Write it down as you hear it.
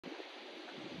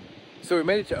So we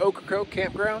made it to Ocracoke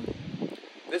Campground.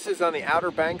 This is on the Outer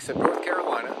Banks of North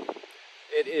Carolina.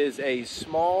 It is a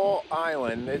small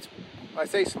island. I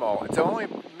say small, it's only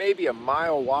maybe a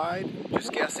mile wide,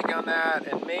 just guessing on that,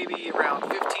 and maybe around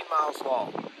 15 miles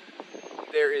long.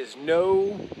 There is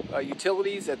no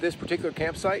utilities at this particular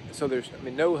campsite, so there's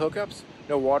no hookups,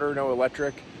 no water, no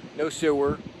electric, no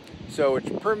sewer. So it's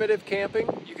primitive camping.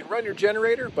 You can run your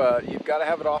generator, but you've got to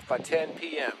have it off by 10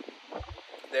 p.m.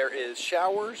 There is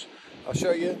showers. I'll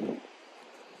show you.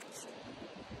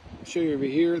 Over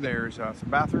here. There's some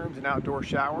bathrooms, an outdoor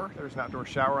shower. There's an outdoor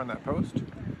shower on that post.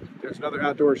 There's another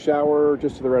outdoor shower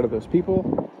just to the right of those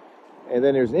people. And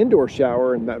then there's an indoor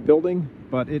shower in that building,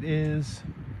 but it is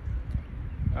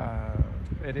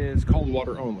cold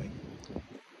water only.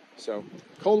 So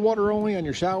cold water only on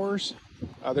your showers.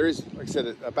 There is, like I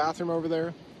said, a bathroom over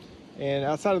there. And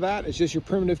outside of that, it's just your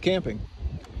primitive camping.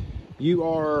 You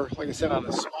are, like I said, on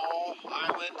a small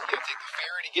island. You gotta take the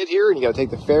ferry to get here, and you gotta take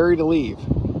the ferry to leave.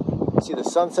 See the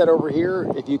sunset over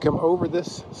here? If you come over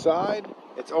this side,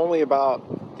 it's only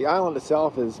about, the island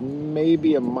itself is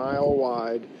maybe a mile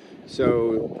wide.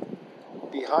 So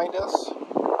behind us,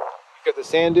 you've got the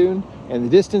sand dune, and the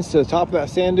distance to the top of that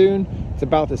sand dune, it's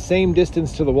about the same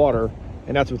distance to the water,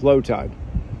 and that's with low tide.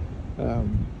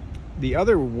 The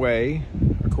other way,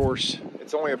 of course,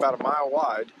 it's only about a mile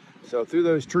wide. So through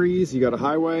those trees, you got a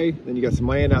highway, then you got some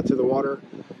land out to the water.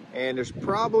 And there's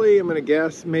probably, I'm gonna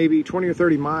guess, maybe 20 or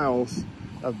 30 miles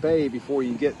of bay before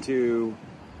you get to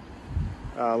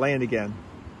land again.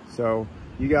 So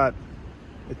you got,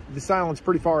 this island's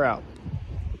pretty far out.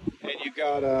 And you've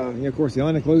got, of course, the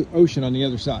Atlantic Ocean on the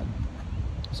other side.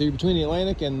 So you're between the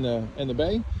Atlantic and the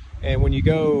bay. And when you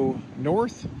go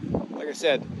north, like I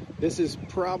said, this is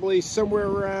probably somewhere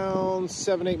around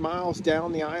 7-8 miles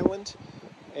down the island.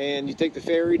 And you take the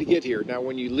ferry to get here. Now,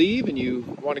 when you leave and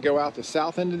you want to go out the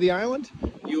south end of the island,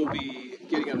 you'll be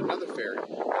getting on another ferry. Now,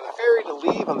 the ferry to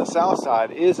leave on the south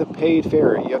side is a paid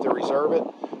ferry. You have to reserve it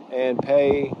and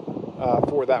pay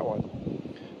for that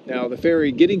one. Now, the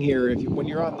ferry getting here, when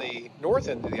you're on the north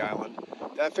end of the island,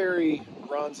 that ferry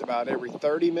runs about every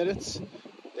 30 minutes.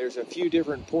 There's a few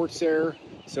different ports there.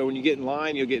 So when you get in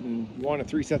line, you'll get in 1 of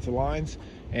 3 sets of lines.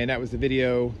 And that was the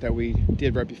video that we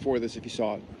did right before this, if you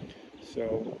saw it.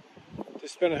 So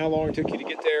just depending on how long it took you to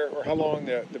get there, or how long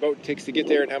the boat takes to get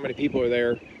there, and how many people are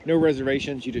there. No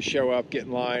reservations. You just show up, get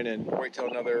in line, and wait till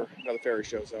another ferry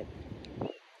shows up.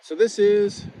 So this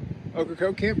is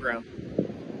Ocracoke Campground,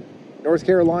 North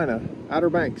Carolina, Outer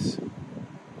Banks.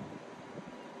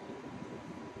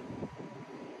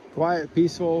 Quiet,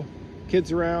 peaceful,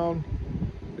 kids around.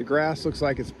 The grass looks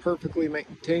like it's perfectly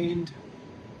maintained.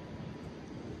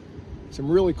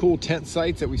 Some really cool tent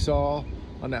sites that we saw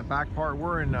on that back part.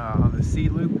 We're in on the C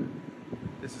loop.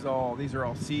 These are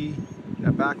all C.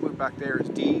 That back loop back there is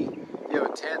D. You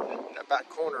have a tent in that back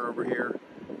corner over here.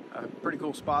 Pretty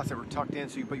cool spots that were tucked in,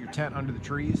 so you put your tent under the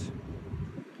trees.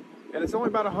 And it's only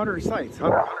about 100 sites,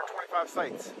 125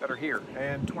 sites that are here,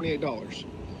 and $28.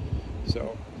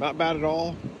 So not bad at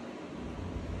all.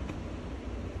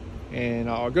 And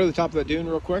I'll go to the top of that dune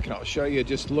real quick, and I'll show you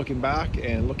just looking back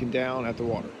and looking down at the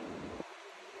water.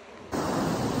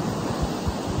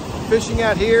 Fishing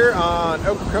out here on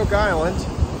Ocracoke Island.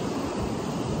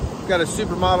 Got a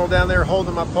supermodel down there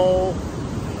holding my pole.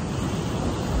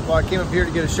 Well, I came up here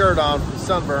to get a shirt on from the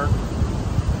sunburn.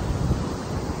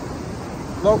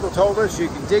 Local told us you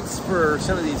can dig for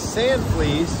some of these sand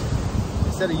fleas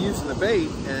instead of using the bait,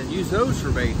 and use those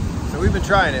for bait. So we've been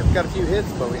trying it. We've got a few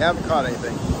hits, but we haven't caught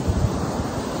anything.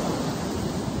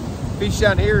 Beach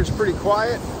down here is pretty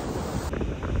quiet.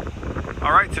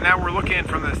 All right, so now we're looking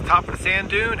from the top of the sand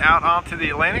dune out onto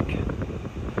the Atlantic.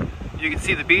 You can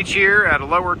see the beach here at a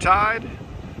lower tide.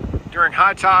 During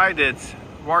high tide, it's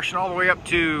washing all the way up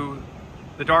to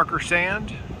the darker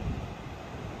sand.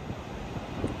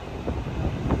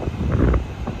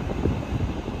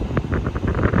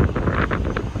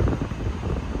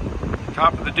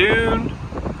 Top of the dune.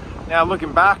 Now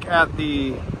looking back at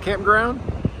the campground.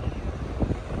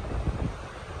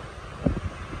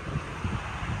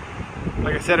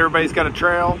 Like I said, everybody's got a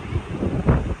trail.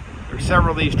 There's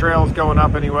several of these trails going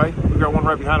up anyway. We've got one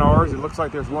right behind ours. It looks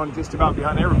like there's one just about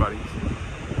behind everybody's.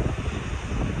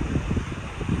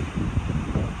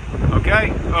 Okay,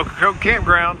 Ocracoke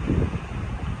Campground.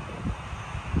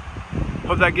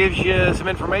 Hope that gives you some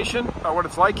information about what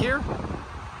it's like here.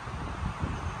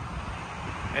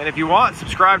 And if you want,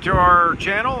 subscribe to our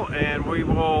channel, and we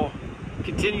will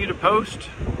continue to post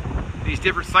these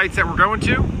different sites that we're going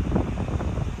to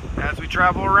as we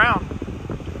travel around.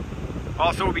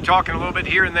 Also, we'll be talking a little bit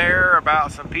here and there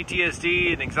about some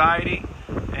PTSD and anxiety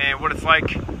and what it's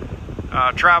like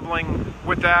traveling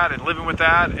with that and living with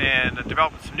that and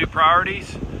developing some new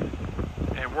priorities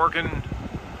and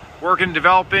working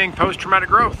developing post-traumatic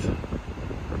growth.